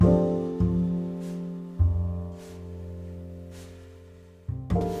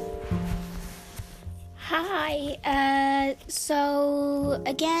Hi, so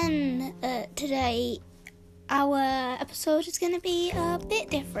again, today our episode is going to be a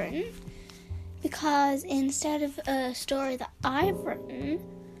bit different because instead of a story that I've written,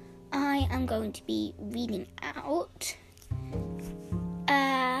 I am going to be reading out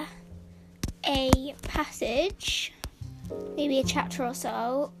a passage, maybe a chapter or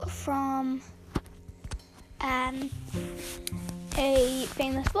so, from a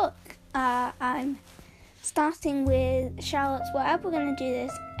famous book. I'm starting with Charlotte's Web. We're going to do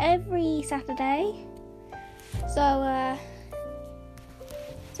this every Saturday. So,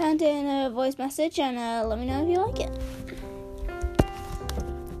 send in a voice message and let me know if you like it.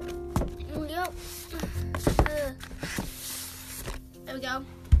 Here we go. There we go.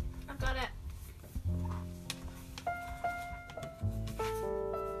 I've got it.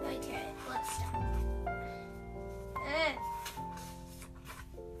 Okay, let's start.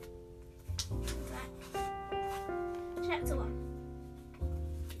 Chapter 1.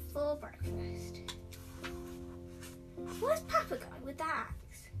 For breakfast. Where's Papa going with the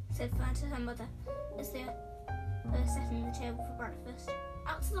axe? Said Fern to her mother as they were setting the table for breakfast.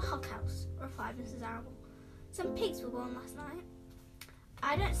 Out to the hog house, replied Mrs. Arable. Some pigs were born last night.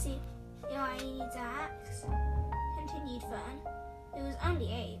 I don't see why he needs an axe, continued Fern, who was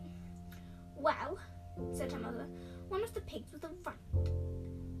only 8. Well, said her mother, one of the pigs was a runt.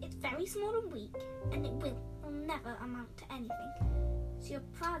 It's very small and weak, and it will never amount to anything. So your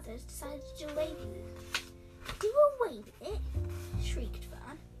father's decided to do away with it. Do away with it? Shrieked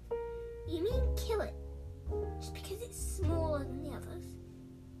Fern. You mean kill it, just because it's smaller than the others?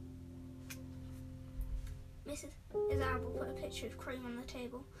 Mrs. Arable put a pitcher of cream on the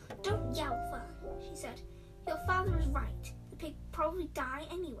table. Don't yell, Fern, she said. Your father is right. The pig probably die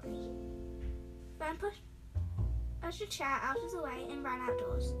anyway. Fern pushed a chair out of the way and ran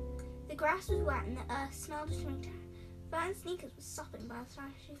outdoors. The grass was wet and the earth smelled of springtime. Fern's sneakers were sopping by the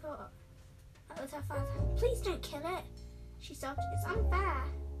time she caught up with her father. Please don't kill it, she sobbed. It's unfair.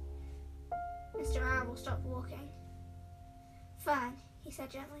 Mr. Arable stopped walking. Fern, he said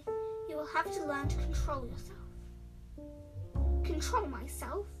gently, you will have to learn to control yourself. Control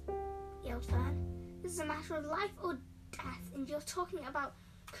myself? Yelled Fern. This is a matter of life or death, and you're talking about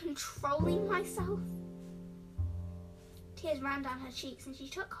controlling myself? Tears ran down her cheeks and she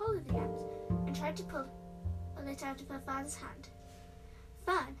took hold of the axe and tried to pull it out of her father's hand.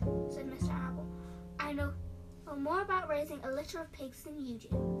 Fern, said Mr. Arable, I know more about raising a litter of pigs than you do.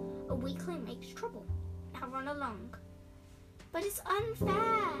 A weakling makes trouble. Now run along. But it's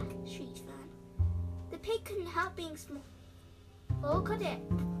unfair, shrieked Fern. The pig couldn't help being small. Or could it?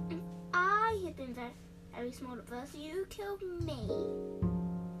 If I had been very, very small at first, you killed me.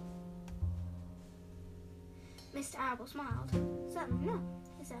 Mr. Arable smiled. Certainly not,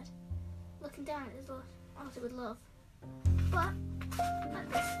 he said, looking down at his daughter with love. But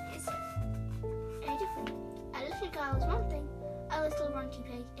this is very different. A little girl is one thing, a little runty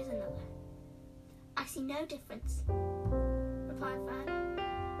pig is another. I see no difference, replied Fern,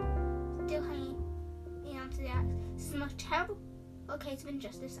 still hanging onto the axe. This is the most terrible case of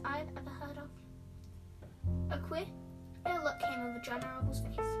injustice I've ever heard of. A queer look came over John Arable's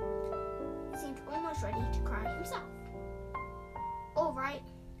face. He seemed almost ready to cry himself. All right,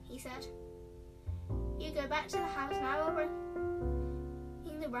 he said. You go back to the house and I will bring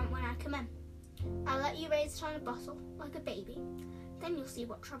the runt when I come in. I'll let you raise it on a bottle, like a baby. Then you'll see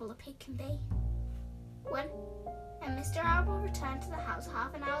what trouble a pig can be. When Mr. Arable returned to the house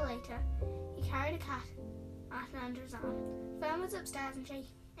half an hour later, he carried a cat under his arm. Fern was upstairs and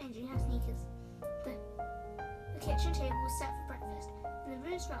changing her sneakers. The kitchen table was set for breakfast, and the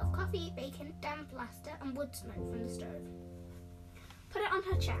room smelled of coffee, bacon, damp plaster, and wood smoke from the stove. Put it on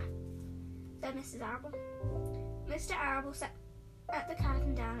her chair, said Mrs. Arable. Mr. Arable sat the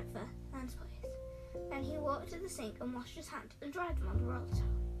curtain down at Fern's place. Then he walked to the sink and washed his hands and dried them on the roller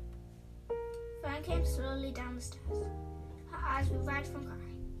towel. Fern came slowly down the stairs. Her eyes were red from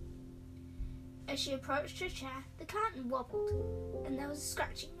crying. As she approached her chair, the curtain wobbled, and there was a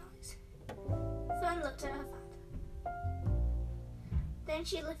scratching noise. Fern looked at her father. Then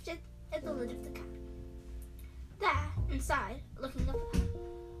she lifted the lid of the curtain. There, inside, looking up at her,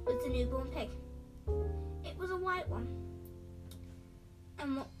 was the newborn pig. It was a white one.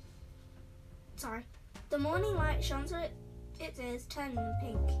 The morning light shone through its ears, turning them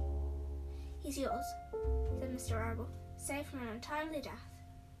pink. He's yours, said Mr. Arable, safe from an untimely death.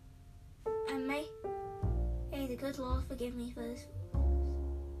 And may the good Lord forgive me for this.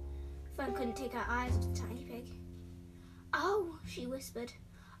 Fern couldn't take her eyes off the tiny pig. Oh, she whispered.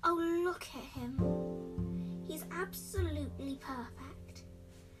 Oh, look at him. He's absolutely perfect.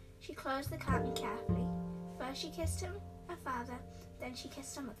 She closed the curtain carefully. First she kissed her father, then she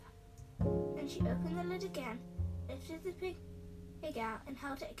kissed her mother. Then she opened the lid again, lifted the pig out and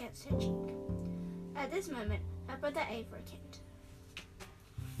held it against her cheek. At this moment, her brother Avery came.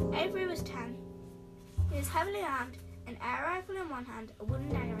 Avery was 10. He was heavily armed, an air rifle in one hand, a wooden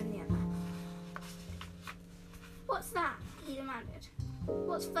dagger in the other. "What's that?" he demanded.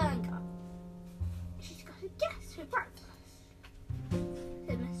 "What's Fern got?" "She's got a guest for breakfast,"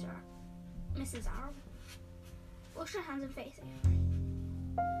 said Mrs. Arrow. "Wash your hands and face, Avery."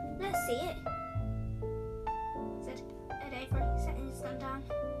 "Let's see it," said Avery, setting his gun down.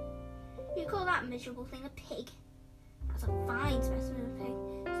 "You call that miserable thing a pig? That's a fine specimen of a pig.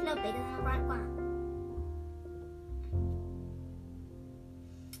 It's no bigger than a right wham."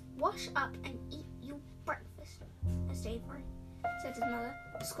 "Wash up and eat your breakfast, Mr. Avery," said his mother.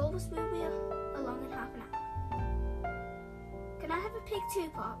 "The school bus will be along in half an hour." "Can I have a pig too,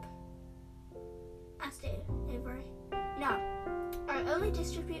 Pop?" asked Avery. "No, I only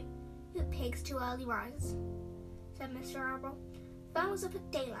distribute pigs to early risers," said Mr. Arable. Fern was up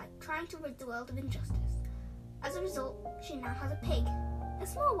at daylight, trying to rid the world of injustice. As a result, she now has a pig. A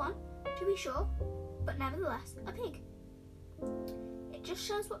small one, to be sure, but nevertheless a pig. It just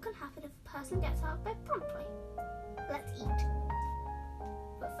shows what can happen if a person gets out of bed promptly. Let's eat.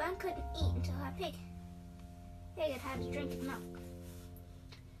 But Fern couldn't eat until her pig had had a drink of milk.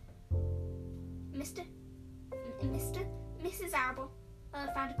 Mrs. Arable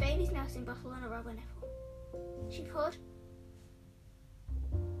found a baby's nursing bottle and a rubber nipple. She poured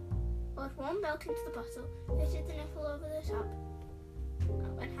warm milk into the bottle, fitted the nipple over the top,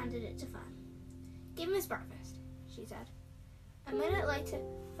 and handed it to Fern. "Give him his breakfast," she said. A minute later,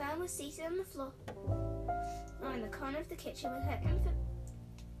 Fern was seated on the floor, or in the corner of the kitchen with her infant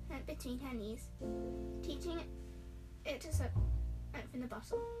between her knees, teaching it to suck from the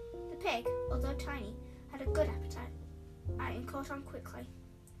bottle. The pig, although tiny, had a good appetite and caught on quickly.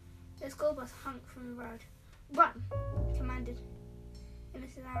 The school bus honked from the road. "Run!" commanded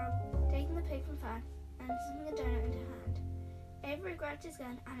Mrs. Arable, taking the pig from Fern and slipping a donut into her hand. Avery grabbed his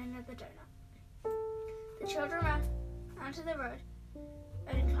gun and another donut. The children ran onto the road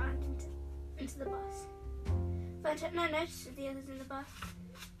and climbed into the bus. Fern took no notice of the others in the bus.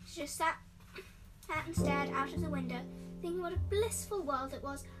 She just sat and stared out of the window, thinking what a blissful world it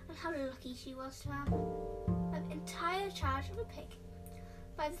was and how lucky she was to have entire charge of a pig.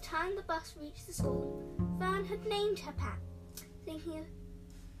 By the time the bus reached the school, Fern had named her pet,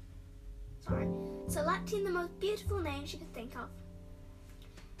 selecting the most beautiful name she could think of.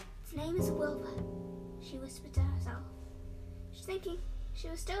 "Its name is Wilbur," she whispered to herself. She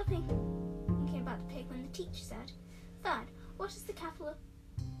was still thinking about the pig when the teacher said, "Fern, what is the capital of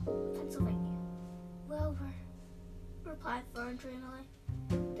Pennsylvania?" "Wilbur," replied Fern dreamily.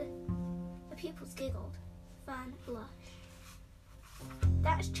 The pupils giggled. Fern blushed.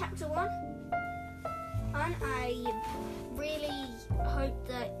 That's chapter 1. And I really hope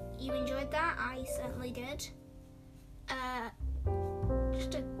that you enjoyed that. I certainly did.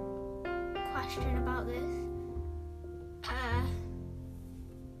 Just a question about this.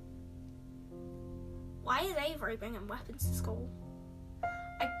 Why is Avery bringing weapons to school?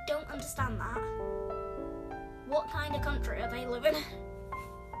 I don't understand that. What kind of country are they living in?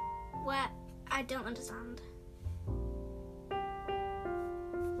 Where I don't understand.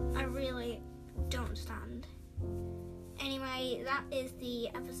 I really don't understand. Anyway, that is the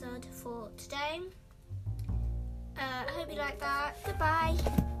episode for today. I hope you liked that. Goodbye.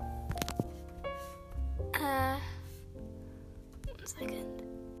 1 second.